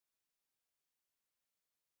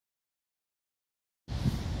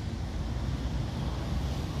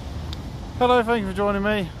Hello, thank you for joining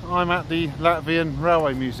me. I'm at the Latvian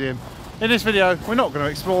Railway Museum. In this video, we're not going to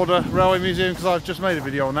explore the Railway Museum because I've just made a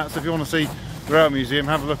video on that, so if you want to see the Railway Museum,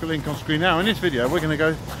 have a look at the link on screen now. In this video, we're going to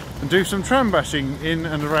go and do some tram bashing in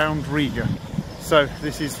and around Riga. So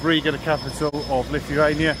this is Riga, the capital of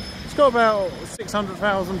Lithuania. It's got about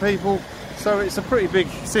 600,000 people, so it's a pretty big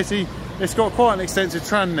city. It's got quite an extensive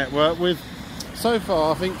tram network with, so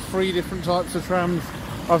far, I think 3 different types of trams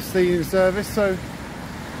I've seen in service. So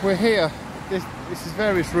we're here. This is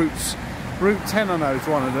various routes. Route 10 I know is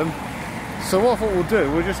one of them. So what I thought we'll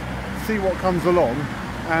do, we'll just see what comes along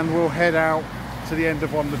and we'll head out to the end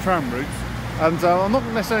of one of the tram routes. And I'm not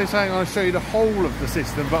necessarily saying I'll show you the whole of the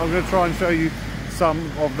system, but I'm going to try and show you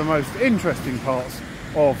some of the most interesting parts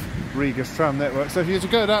of Riga's tram network. So if you were to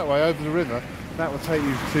go that way over the river, that will take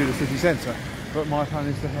you to the city centre. But my plan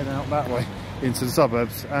is to head out that way into the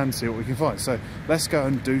suburbs and see what we can find. So let's go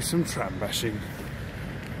and do some tram bashing.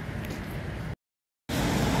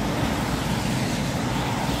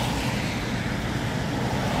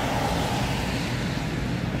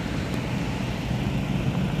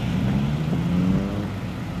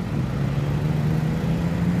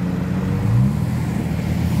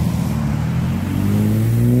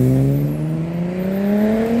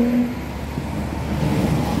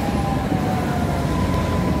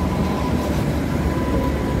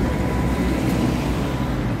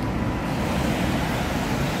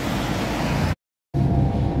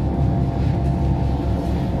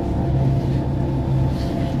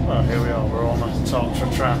 Here we are, we're on the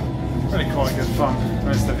Tatra Tram. Really quite good fun.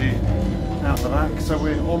 There's the view out the back. So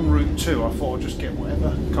we're on route 2. I thought I'd just get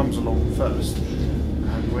whatever comes along first.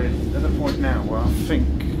 And we're at the point now where I think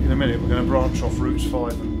in a minute we're going to branch off routes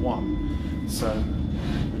 5 and 1. So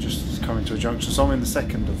we're just coming to a junction. So I'm in the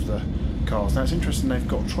second of the cars. Now it's interesting, they've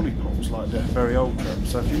got trolley poles like the very old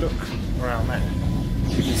trams. So if you look around there,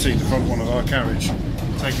 you can see the front one of our carriage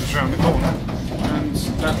taking us around the corner. And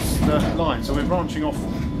that's the line. So we're branching off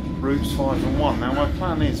routes 5 and 1. Now my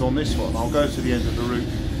plan is on this one, I'll go to the end of the route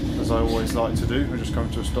as I always like to do. We're just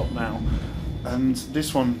coming to a stop now. And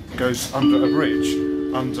this one goes under a bridge,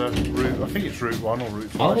 under route, I think it's route 1 or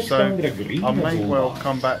route 5. So I may well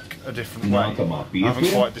come back a different way. I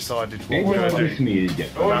haven't quite decided what we're going to do,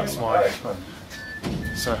 but that's my plan.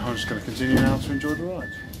 So I'm just going to continue now to enjoy the ride.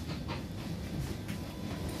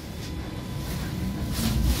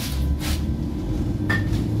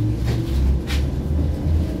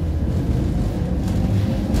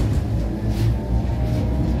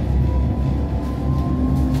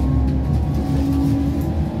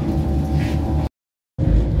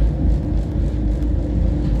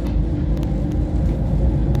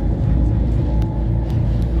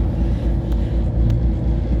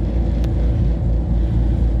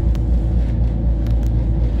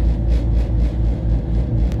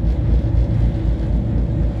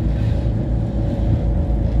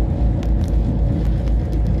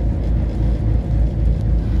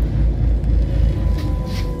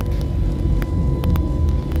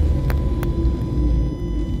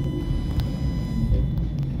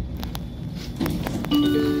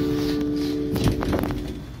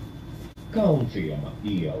 Kaunciema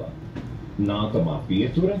iela. Nākamā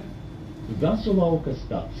pietura – Zasulauka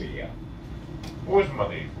stacija.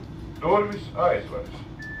 Uzmanību! Durvis aizveras!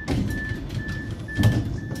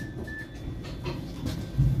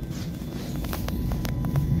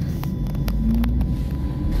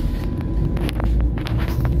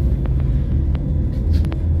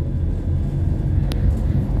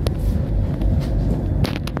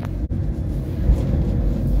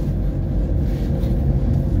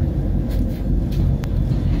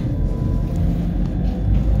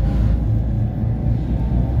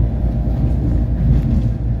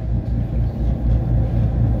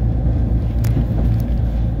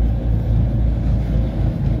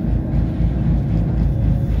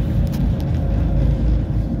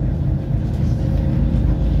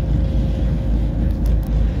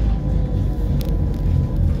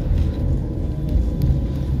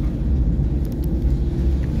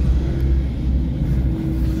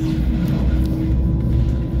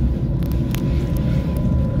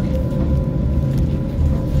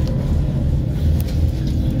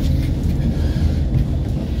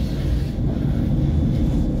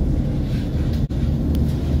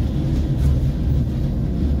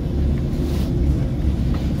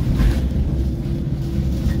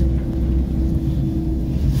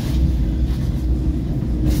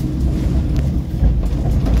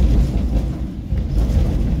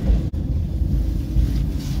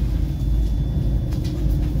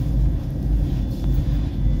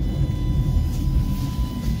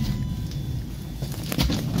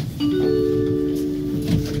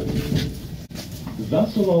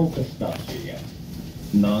 Zasulauka stacija.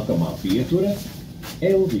 Nākamā pieture –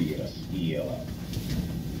 Elvīras iela.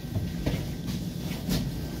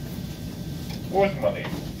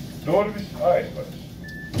 Uzmanību! Durvis aizveras!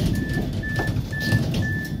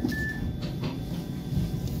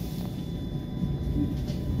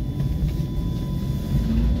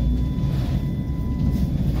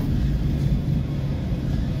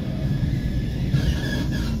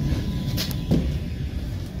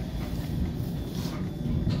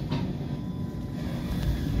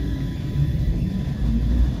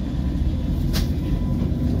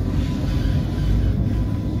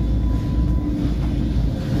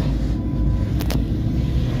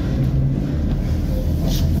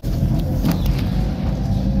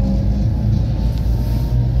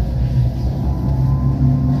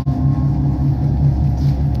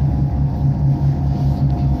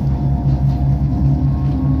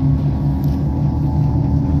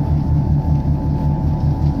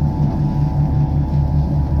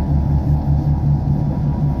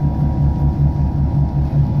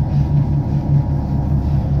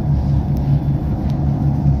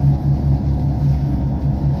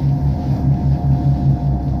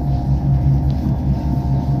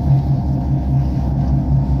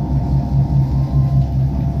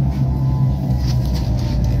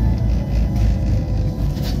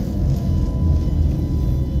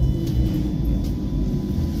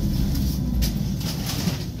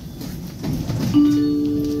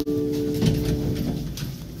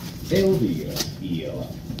 Elvīras iela.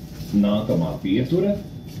 Nākamā pieture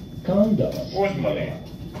 – Kandavas iela.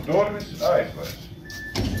 Uzmanību! Durvis aizveras!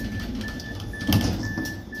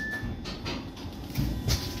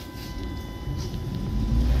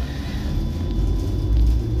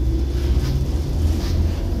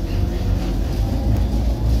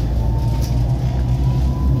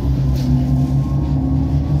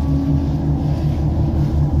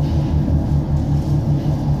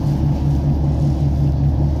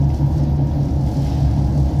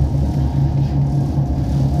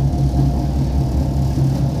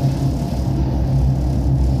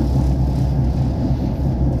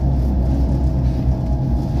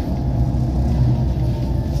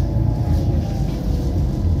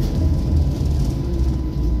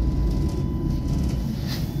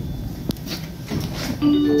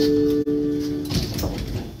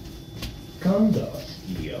 Kandavas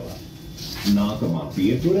iela. Nākamā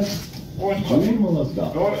pieture – Uzmanību! Jūrmalas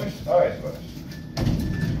gatve. Durvis aizveras!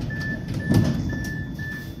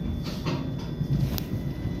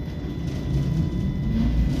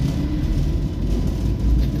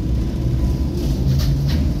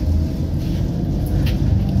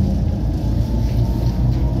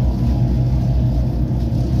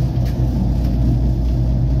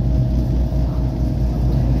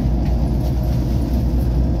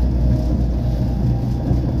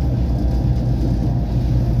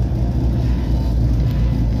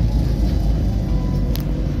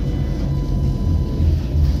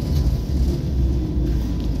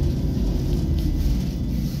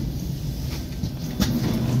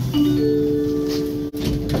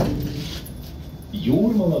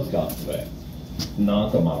 Jūrmalas gatve.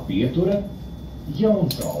 Nākamā pieture –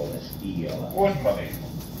 Jaunsaules iela.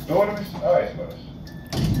 Uzmanību! Durvis aizveras!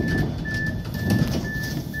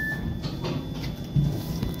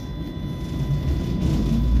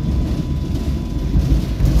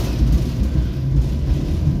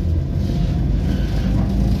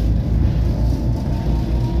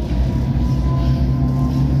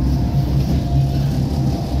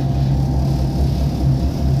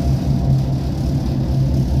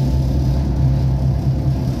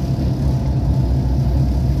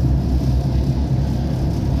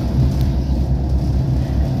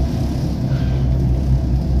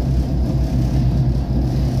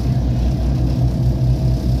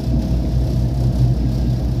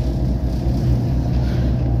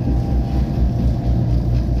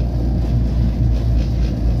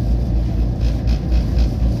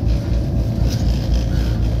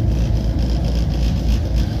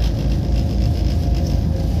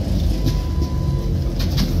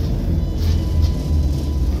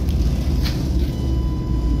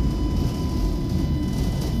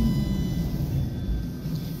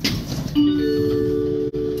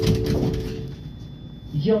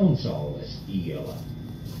 Jaunsaules iela.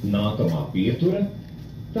 Nākamā pieture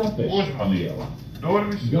 – Tapeša Uzmanību! iela.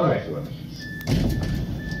 Durvis aizveras! Galopīs.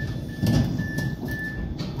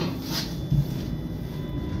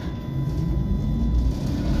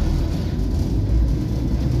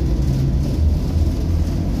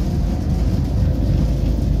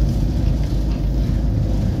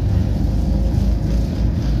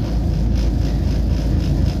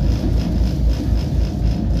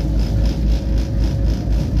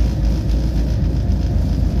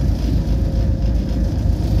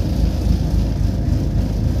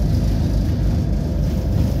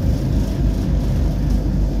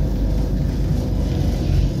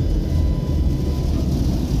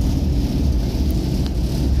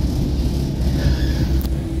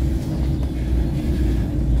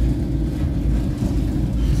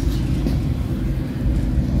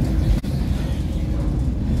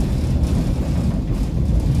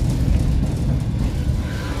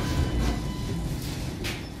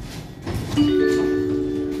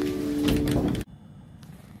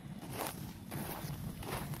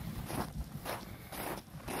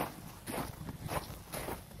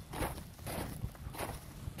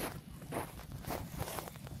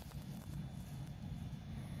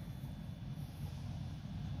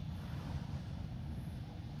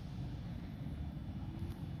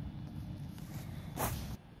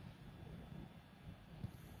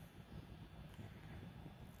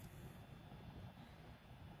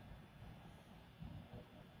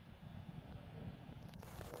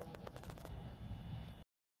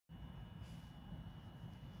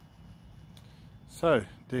 So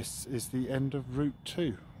this is the end of Route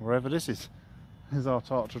 2, wherever this is. Here's our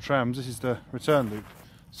Tatra trams. This is the return loop.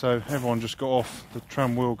 So everyone just got off. The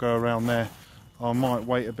tram will go around there. I might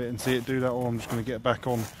wait a bit and see it do that, or I'm just going to get back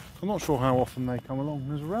on. I'm not sure how often they come along.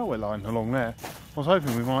 There's a railway line along there. I was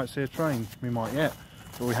hoping we might see a train. We might yet,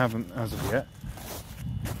 but we haven't as of yet.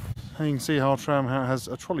 And you can see our tram has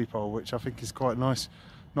a trolley pole, which I think is quite nice.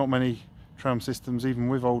 Not many tram systems, even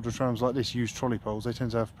with older trams like this, use trolley poles. They tend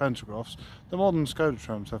to have pantographs. The modern Škoda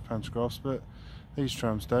trams have pantographs, but these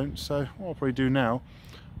trams don't. So what I'll probably do now,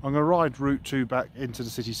 I'm going to ride Route 2 back into the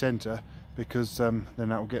city centre, because then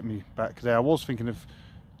that will get me back there. I was thinking of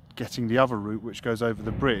getting the other route, which goes over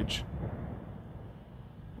the bridge.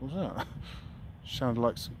 What was that? Sounded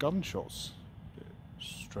like some gunshots. Bit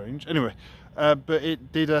strange. Anyway, but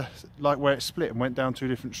it did like where it split and went down two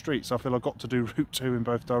different streets. I feel I've got to do Route 2 in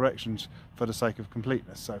both directions for the sake of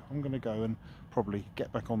completeness. So I'm going to go and probably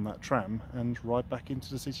get back on that tram and ride back into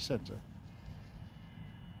the city centre.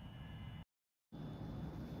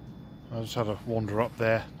 I just had a wander up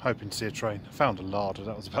there, hoping to see a train. I found a larder,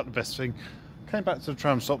 that was about the best thing. Came back to the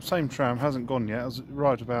tram stop, same tram, hasn't gone yet. I was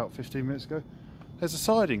arrived about 15 minutes ago. There's a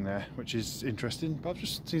siding there, which is interesting, but I've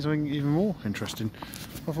just seen something even more interesting.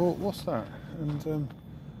 I thought, what's that? And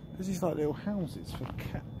there's these like little houses for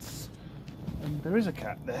cats. And there is a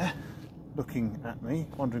cat there, looking at me,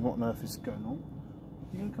 wondering what on earth is going on.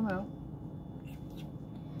 You gonna come out?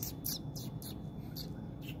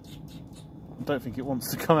 I don't think it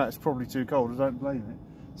wants to come out, it's probably too cold, I don't blame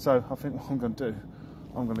it. So I think what I'm going to do,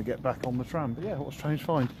 I'm going to get back on the tram. But yeah, what a strange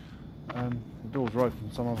find. The doors are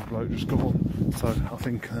open, some other bloke just got on. So I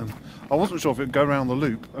think, I wasn't sure if it would go around the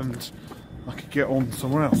loop and I could get on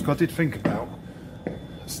somewhere else. I did think about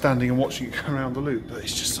standing and watching it go around the loop, but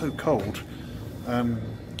it's just so cold.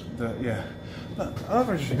 That, yeah.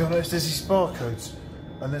 Another interesting thing I noticed, there's these barcodes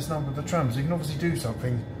and there's number of the trams. You can obviously do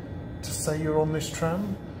something to say you're on this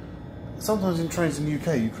tram. Sometimes in trains in the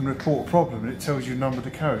UK you can report a problem and it tells you the number of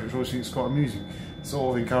the carriage, which I always think is quite amusing. It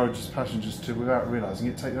sort of encourages passengers to, without realising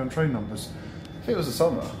it, take their own train numbers. If it was the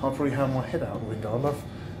summer, I'd probably have my head out the window. I love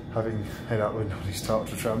having head out the window on these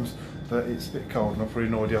Tatra trams, but it's a bit cold and I'll probably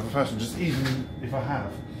annoy the other passengers, even if I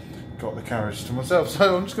have got the carriage to myself.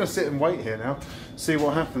 So I'm just going to sit and wait here now, see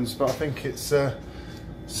what happens, but I think it's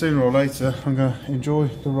sooner or later I'm going to enjoy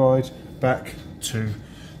the ride back to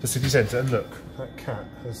the city centre. And look, that cat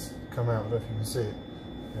has come out, I don't know if you can see it.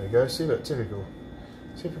 There you go, see, look, typical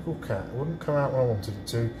cat. It wouldn't come out when I wanted it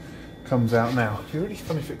to, comes out now. It'd be really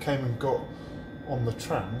funny if it came and got on the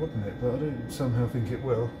tram, wouldn't it? But I don't somehow think it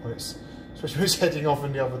will. Especially if it's heading off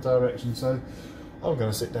in the other direction. So I'm going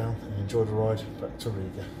to sit down and enjoy the ride back to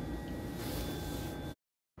Riga.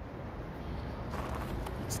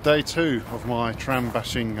 It's day 2 of my tram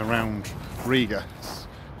bashing around Riga. It's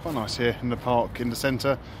quite nice here in the park in the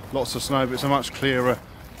centre. Lots of snow, but it's a much clearer,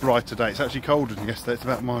 brighter day. It's actually colder than yesterday, it's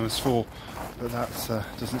about -4, but that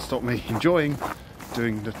doesn't stop me enjoying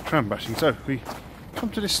doing the tram bashing. So we come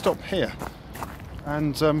to this stop here,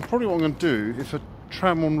 and probably what I'm going to do, if a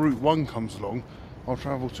tram on Route 1 comes along, I'll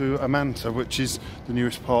travel to Amanta, which is the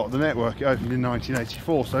newest part of the network. It opened in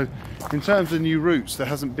 1984, so in terms of new routes, there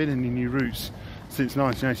hasn't been any new routes since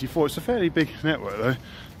 1984. It's a fairly big network though.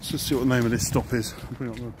 Let's just see what the name of this stop is.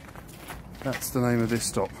 That's the name of this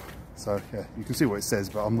stop. So yeah, you can see what it says,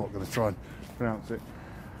 but I'm not going to try and pronounce it.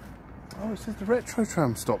 Oh, it says the retro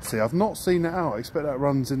tram stops here. I've not seen that out. I expect that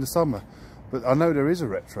runs in the summer, but I know there is a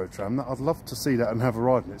retro tram. I'd love to see that and have a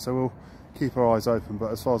ride in it, so we'll keep our eyes open,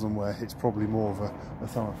 but as far as I'm aware, it's probably more of a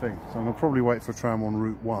summer thing. So I'm going to probably wait for a tram on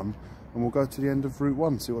Route 1, and we'll go to the end of Route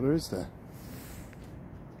 1, see what there is there.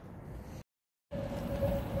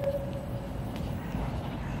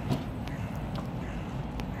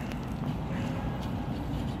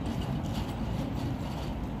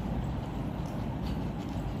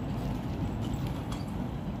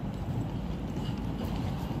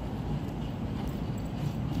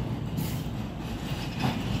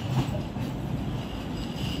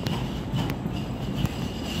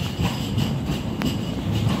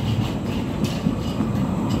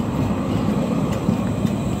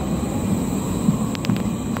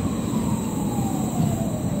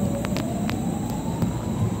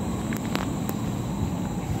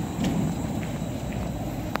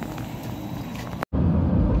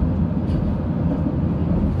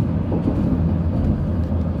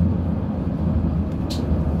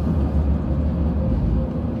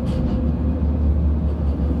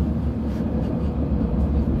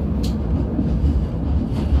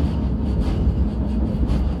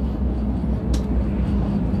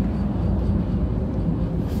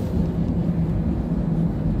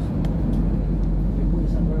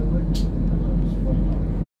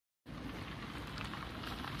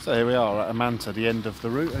 So here we are at Amanta, the end of the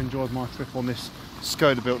route. I enjoyed my trip on this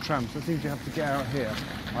Škoda built tram. So it seems you have to get out here.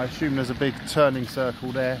 I assume there's a big turning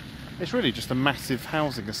circle there. It's really just a massive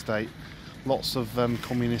housing estate. Lots of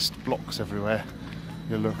communist blocks everywhere.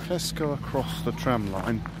 You look, let's go across the tram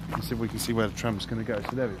line and see if we can see where the tram's going to go.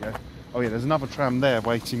 So there we go. Oh yeah, there's another tram there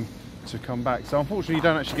waiting to come back. So unfortunately you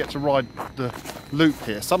don't actually get to ride the loop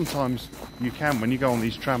here. Sometimes you can when you go on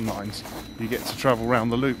these tram lines. You get to travel around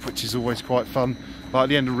the loop, which is always quite fun. Like at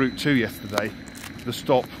the end of Route 2 yesterday, the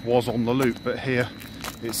stop was on the loop, but here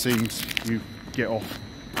it seems you get off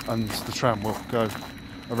and the tram will go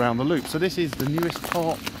around the loop. So this is the newest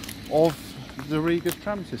part of the Riga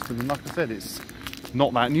tram system, and like I said, it's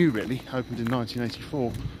not that new really, opened in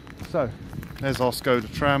 1984. So there's our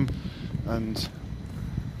Škoda tram, and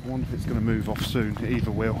I wonder if it's going to move off soon. It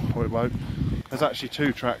either will or it won't. There's actually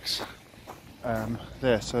two tracks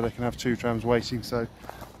there, so they can have two trams waiting, so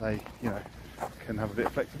they, you know, can have a bit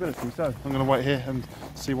of flexibility. So I'm going to wait here and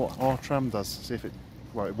see what our tram does. See if it,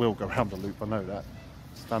 well, it will go around the loop, I know that.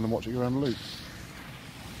 Stand and watch it go around the loop.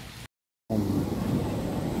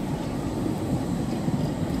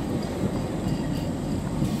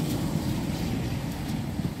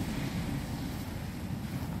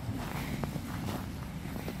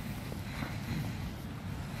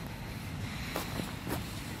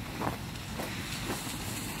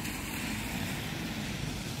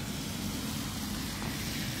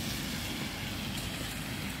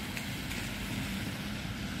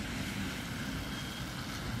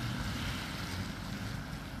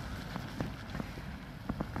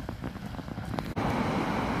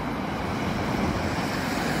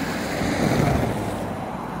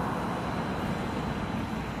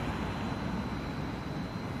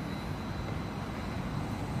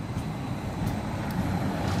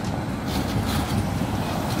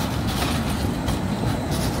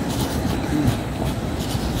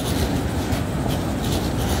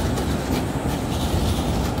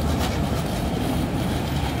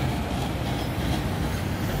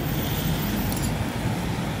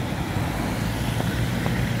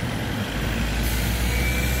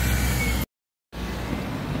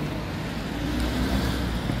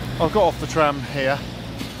 I've got off the tram here,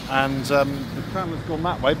 and the tram has gone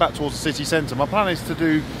that way, back towards the city centre. My plan is to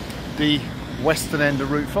do the western end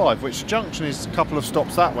of Route 5, which junction is a couple of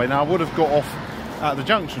stops that way. Now I would have got off at the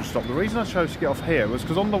junction stop. The reason I chose to get off here was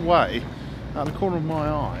because on the way, at the corner of my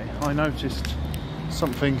eye, I noticed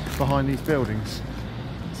something behind these buildings,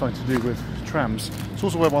 something to do with trams. It's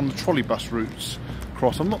also where one of the trolley bus routes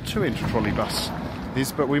cross. I'm not too into trolley bus,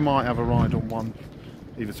 but we might have a ride on one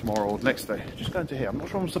either tomorrow or next day. Just going to here. I'm not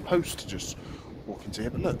sure I'm supposed to just walk into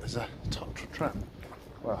here, but look, there's a Tatra tram.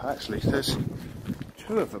 Well, actually, there's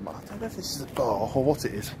two of them. I don't know if this is a bar or what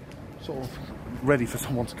it is. Sort of ready for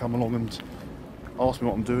someone to come along and ask me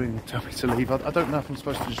what I'm doing and tell me to leave. I don't know if I'm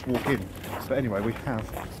supposed to just walk in. But anyway, we have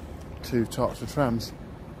two Tatra trams.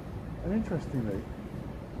 And interestingly,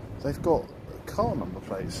 they've got car number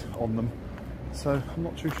plates on them. So I'm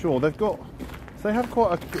not too sure. They have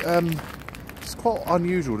quite a it's quite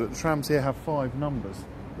unusual that the trams here have 5 numbers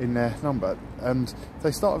in their number, and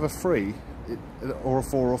they start with a 3 or a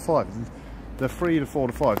 4 or 5. And the 3, the 4,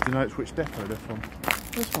 the 5 denotes which depot they're from.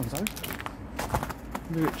 This one's open.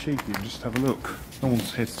 I'm a bit cheeky and just have a look. No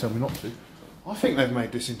one's here to tell me not to. I think they've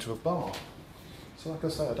made this into a bar. So like I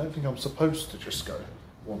say, I don't think I'm supposed to just go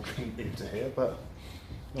wandering into here, but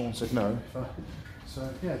no one said no. So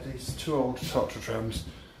yeah, these two old Tatra trams.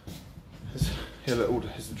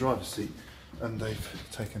 Here's the driver's seat, and they've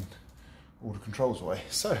taken all the controls away.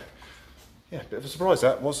 So yeah, bit of a surprise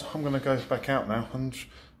that was. I'm going to go back out now, and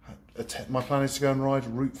my plan is to go and ride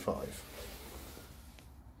Route 5.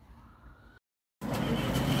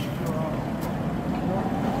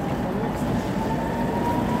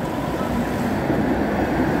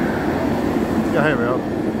 Yeah, here we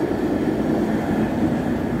are.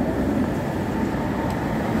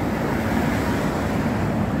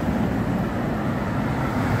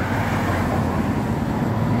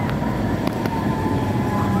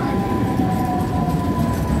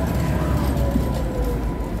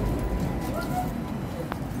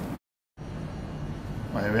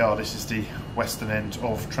 Well, here we are. This is the western end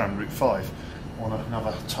of tram Route 5 on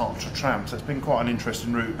another Tatra tram. So it's been quite an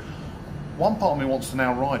interesting route. One part of me wants to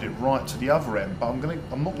now ride it right to the other end, but I'm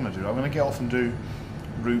not going to do it. I'm going to get off and do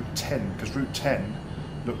Route 10, because Route 10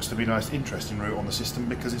 looks to be a nice, interesting route on the system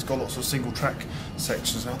because it's got lots of single track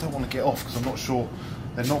sections. Now I don't want to get off because I'm not sure,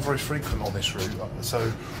 they're not very frequent on this route.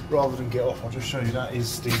 So rather than get off, I'll just show you that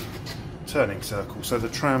is the turning circle. So the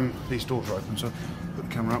tram, these doors are open, so put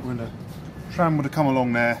the camera up window. Tram would have come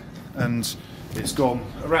along there and it's gone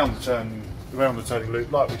around the turning around the turning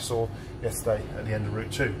loop like we saw yesterday at the end of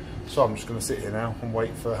Route 2. So I'm just going to sit here now and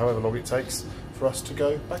wait for however long it takes for us to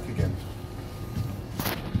go back again.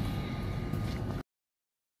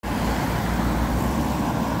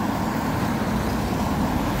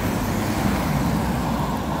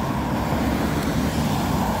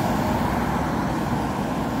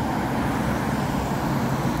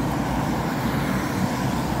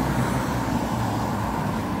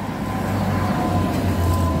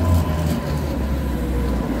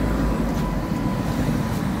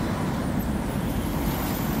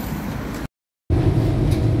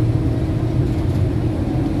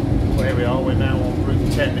 We're now on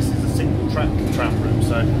Route 10. This is a single track tram route,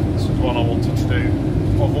 so this was one I wanted to do.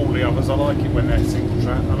 Of all the others, I like it when they're single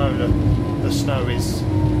track. I know that the snow is,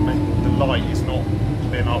 the light is not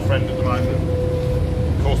being our friend at the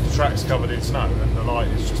moment. Of course the track's covered in snow and the light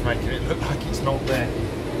is just making it look like it's not there.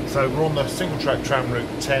 So we're on the single track tram route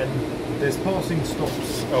 10. There's passing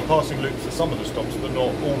stops, or passing loops at some of the stops, but not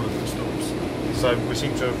all of the stops. So we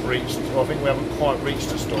seem to have reached, well, I think we haven't quite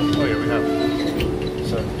reached a stop. Oh yeah, we have.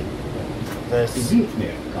 So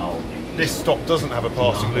this stop doesn't have a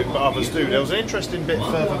passing loop, but others do. There was an interesting bit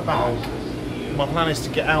further back. My plan is to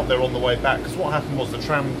get out there on the way back, because what happened was the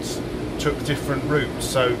trams took different routes.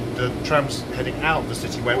 So the trams heading out of the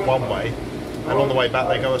city went one way, and on the way back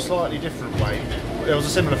they go a slightly different way. There was a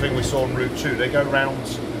similar thing we saw on Route 2. They go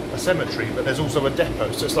round a cemetery, but there's also a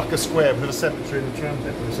depot, so it's like a square with a cemetery and a tram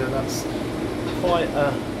depot. So that's quite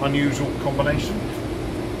an unusual combination.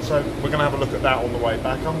 So we're going to have a look at that on the way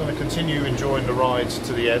back. I'm going to continue enjoying the ride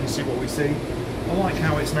to the end, see what we see. I like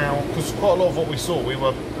how it's now, because quite a lot of what we saw, we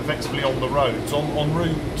were effectively on the roads. On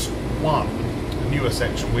Route 1, the newer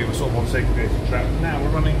section, we were sort of on segregated track. Now we're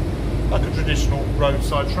running like a traditional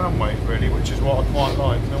roadside tramway, really, which is what I quite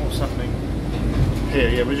like. Now what's happening here?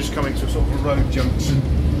 Yeah, we're just coming to sort of a road junction.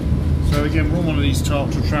 So again, we're on one of these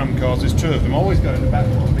Tatra tram cars. There's two of them. I always go in the back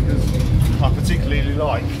one because I particularly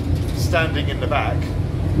like standing in the back,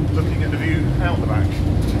 looking at the view out the back.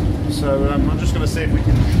 So I'm just going to see if we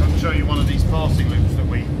can show you one of these passing loops that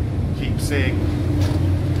we keep seeing.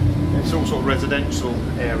 It's all sort of residential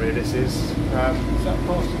area, this is. Is that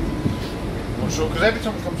passing? I'm not sure, because every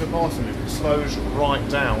time it comes to a passing loop it slows right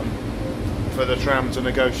down for the tram to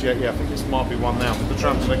negotiate. Yeah, I think this might be one now, for the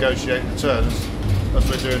tram to negotiate the turns. That's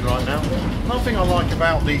what we're doing right now. Another thing I like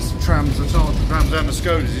about these trams, the Tatra trams and the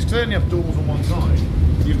Škodas, is they only have doors on one side.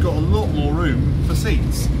 You've got a lot more room for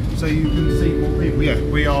seats, so you can seat more people. Yeah,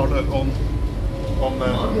 we are on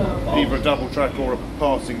the, either a double track or a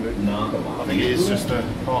passing loop. I think it is just a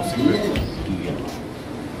passing loop.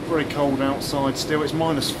 Very cold outside still. It's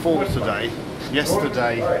 -4 today.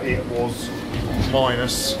 Yesterday it was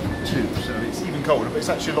 -2, so it's even colder, but it's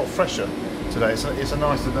actually a lot fresher today. So it's a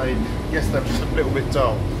nicer day. Yesterday was just a little bit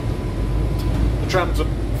dull. The tram's a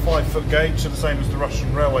 5-foot gauge, so the same as the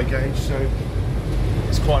Russian railway gauge. So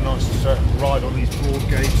it's quite nice to ride on these broad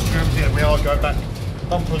gauge trams. Yeah, we are going back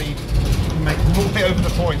bumpily, make a little bit over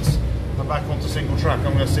the points, but back onto single track.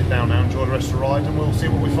 I'm going to sit down now, enjoy the rest of the ride, and we'll see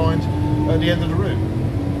what we find at the end of the route.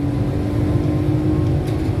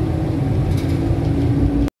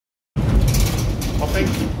 I think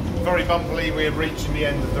very bumpily we're reaching the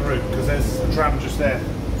end of the route because there's a tram just there.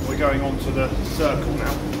 We're going on to the circle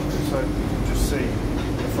now, so you can just see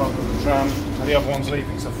the front of the tram, and the other one's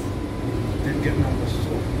leaving. So didn't get numbers,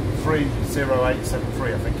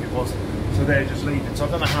 30873 I think it was. So they're just leaving. So I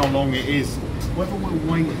don't know how long it is. Whether we'll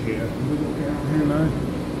wait here, we've got to get out here now.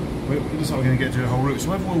 It looks like we're going to get through the whole route. So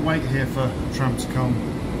whether we'll wait here for a tram to come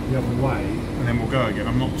the other way and then we'll go again,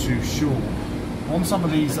 I'm not too sure. On some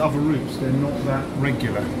of these other routes, they're not that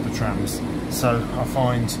regular, the trams. So I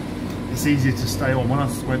find it's easier to stay on. When I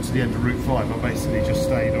went to the end of Route 5, I basically just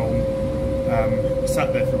stayed on.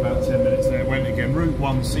 Sat there for about 10 minutes there, went again. Route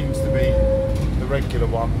 1 seems to be the regular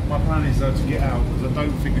one. My plan is though to get out because I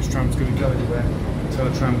don't think this tram's going to go anywhere until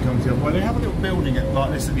a tram comes the other way. They have a little building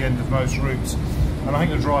like this at the end of most routes, and I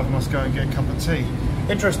think the driver must go and get a cup of tea.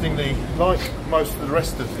 Interestingly, like most of the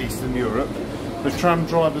rest of Eastern Europe, the tram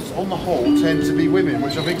drivers on the whole tend to be women,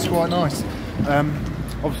 which I think is quite nice.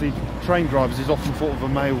 Obviously train drivers is often thought of a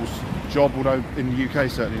male's job, although in the UK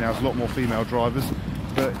certainly now there's a lot more female drivers.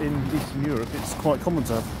 But in Eastern Europe, it's quite common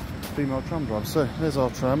to have female tram drivers. So there's our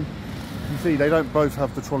tram. You can see they don't both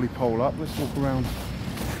have the trolley pole up. Let's walk around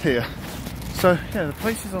here. So yeah, the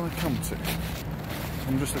places I come to.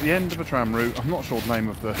 I'm just at the end of a tram route. I'm not sure the name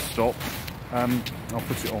of the stop. I'll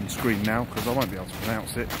put it on screen now because I won't be able to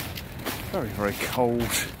pronounce it. Very, very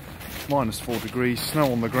cold. -4 degrees.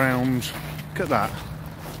 Snow on the ground. Look at that.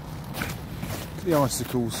 Look at the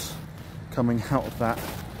icicles coming out of that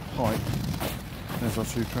pipe. There's our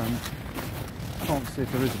two trams. can't see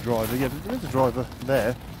if there is a driver. Yeah, there is a driver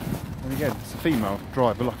there. And again, it's a female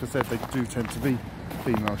driver. Like I said, they do tend to be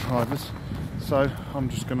female drivers. So I'm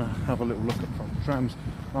just going to have a little look at front trams.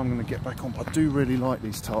 I'm going to get back on. I do really like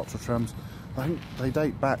these Tatra trams. I think they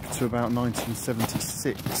date back to about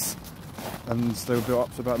 1976, and they were built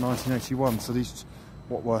up to about 1981. So these,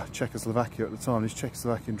 what were Czechoslovakia at the time, these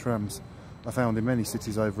Czechoslovakian trams are found in many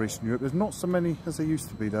cities over Eastern Europe. There's not so many as there used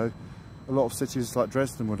to be though. A lot of cities like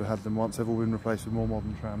Dresden would have had them once. They've all been replaced with more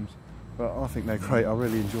modern trams. But I think they're great. I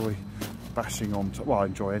really enjoy bashing on, well, I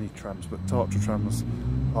enjoy any trams, but Tatra trams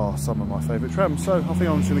are some of my favourite trams. So I think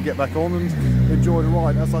I'm just going to get back on and enjoy the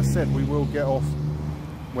ride. As I said, we will get off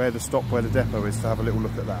where the stop, where the depot is, to have a little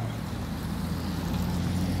look at that.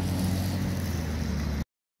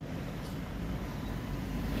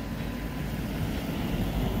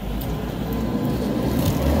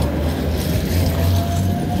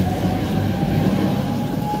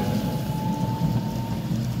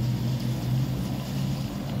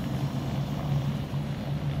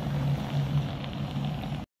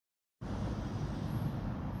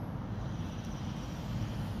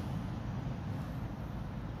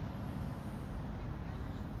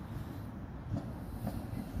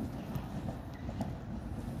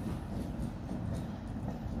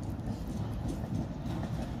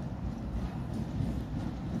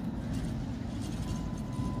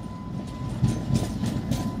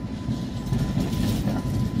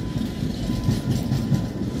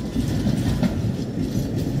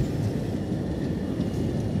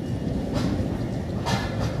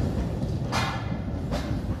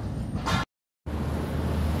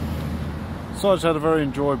 So I just had a very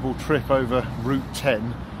enjoyable trip over Route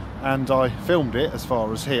 10, and I filmed it as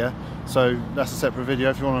far as here, so that's a separate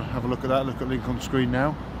video. If you want to have a look at that, look at link on screen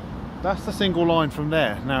now. That's the single line from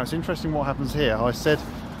there. Now it's interesting what happens here. I said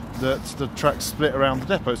that the track's split around the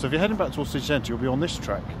depot, so if you're heading back towards city centre, you'll be on this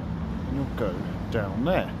track and you'll go down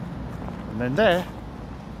there, and then there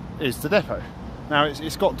is the depot. Now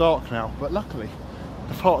it's got dark now, but luckily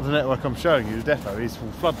the part of the network I'm showing you, the depot, is full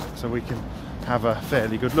floodlit, so we can have a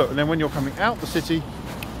fairly good look. And then when you're coming out the city,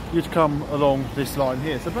 you'd come along this line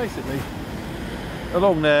here. So basically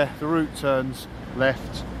along there the route turns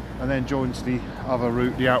left and then joins the other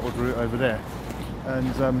route, the outward route over there. And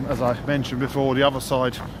as I mentioned before, the other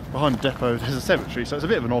side behind the depot there's a cemetery, so it's a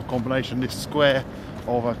bit of an odd combination, this square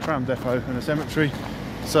of a tram depot and a cemetery.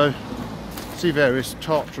 So see various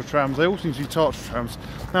Tatra trams, they all seem to be Tatra trams.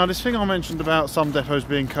 Now this thing I mentioned about some depots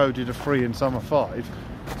being coded are 3 and some are 5,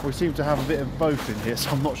 we seem to have a bit of both in here, so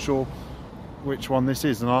I'm not sure which one this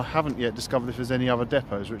is, and I haven't yet discovered if there's any other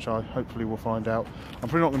depots, which I hopefully will find out. I'm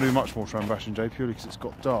probably not going to do much more tram bashing, Jay, purely because it's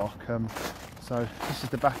got dark. So this is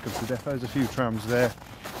the back of the depot. There's a few trams there.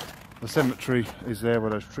 The cemetery is there where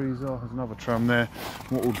those trees are. There's another tram there.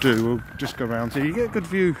 What we'll do, we'll just go around here. You get a good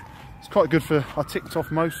view. It's quite good for, I ticked off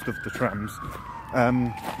most of the trams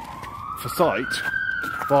for sight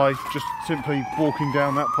by just simply walking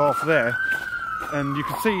down that path there. And you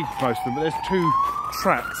can see most of them, but there's 2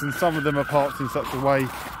 tracks and some of them are parked in such a way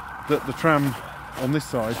that the tram on this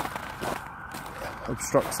side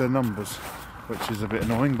obstructs their numbers, which is a bit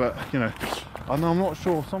annoying, but you know, I'm not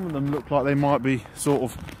sure. Some of them look like they might be sort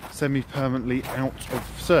of semi-permanently out of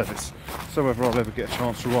service, so whether I'll ever get a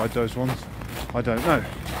chance to ride those ones, I don't know.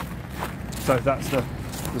 So that's the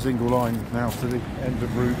single line now to the end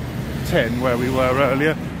of Route 10 where we were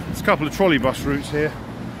earlier. There's a couple of trolley bus routes here.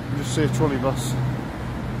 You just see a trolley bus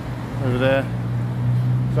over there,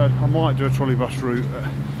 so I might do a trolley bus route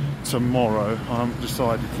tomorrow. I haven't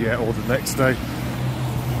decided yet, or the next day.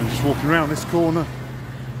 I'm just walking around this corner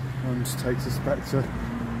and takes us back to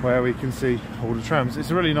where we can see all the trams.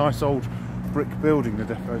 It's a really nice old brick building, the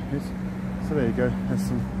depot is. So there you go, there's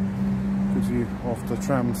some good view of the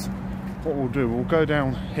trams. What we'll do, we'll go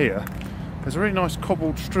down here. There's a really nice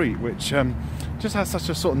cobbled street which just has such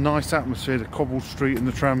a sort of nice atmosphere, the cobbled street and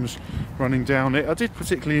the trams running down it. I did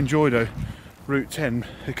particularly enjoy though Route 10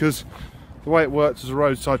 because the way it works as a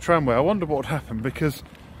roadside tramway. I wonder what would happen, because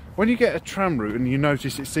when you get a tram route and you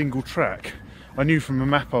notice it's single track, I knew from the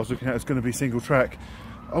map I was looking at it's going to be single track.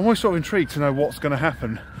 I'm always sort of intrigued to know what's going to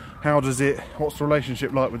happen. How does it, what's the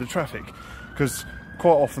relationship like with the traffic? Because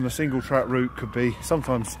quite often the single track route could be,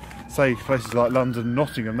 sometimes say places like London and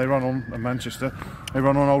Nottingham, they run on, and Manchester, they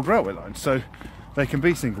run on old railway lines, so they can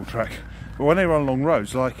be single track. But when they run along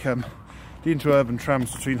roads like the interurban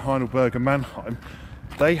trams between Heidelberg and Mannheim,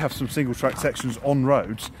 they have some single track sections on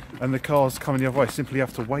roads, and the cars coming the other way simply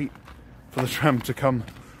have to wait for the tram to come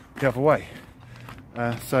the other way.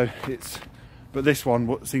 So it's, but this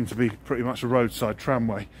one seems to be pretty much a roadside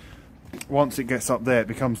tramway. once it gets up there, it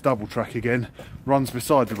becomes double track again, runs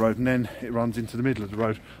beside the road, and then it runs into the middle of the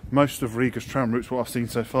road. Most of Riga's tram routes, what I've seen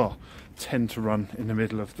so far, tend to run in the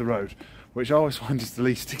middle of the road, which I always find is the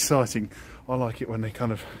least exciting. I like it when they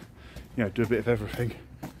kind of, you know, do a bit of everything.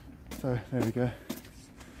 So there we go,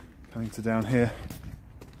 coming to down here.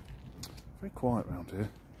 Very quiet around here.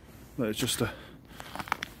 Look, it's just a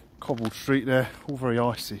cobbled street there, all very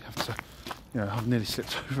icy. I've nearly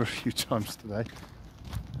slipped over a few times today.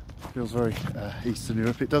 Feels very Eastern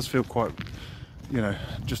Europe. It does feel quite, you know,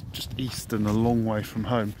 just eastern, a long way from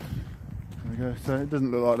home. There we go. So it doesn't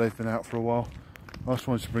look like they've been out for a while. I just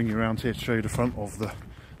wanted to bring you around here to show you the front of the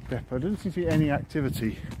depot. There doesn't seem to be any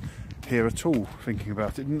activity here at all, thinking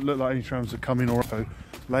about it. It didn't look like any trams have come in or out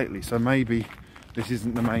lately, so maybe this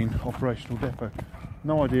isn't the main operational depot.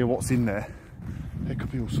 No idea what's in there. There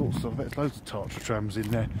could be all sorts of stuff. There's loads of Tatra trams in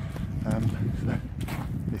there. So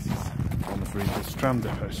this is one of Riga's tram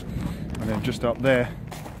depots. And then just up there,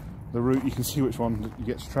 the route, you can see which one you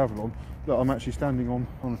get to travel on. Look, I'm actually standing on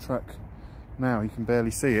a track now. You can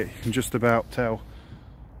barely see it. You can just about tell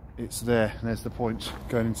it's there. And there's the point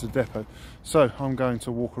going into the depot. So I'm going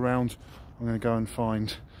to walk around. I'm going to go and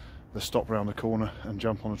find the stop round the corner and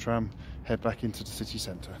jump on a tram, head back into the city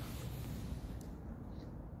centre.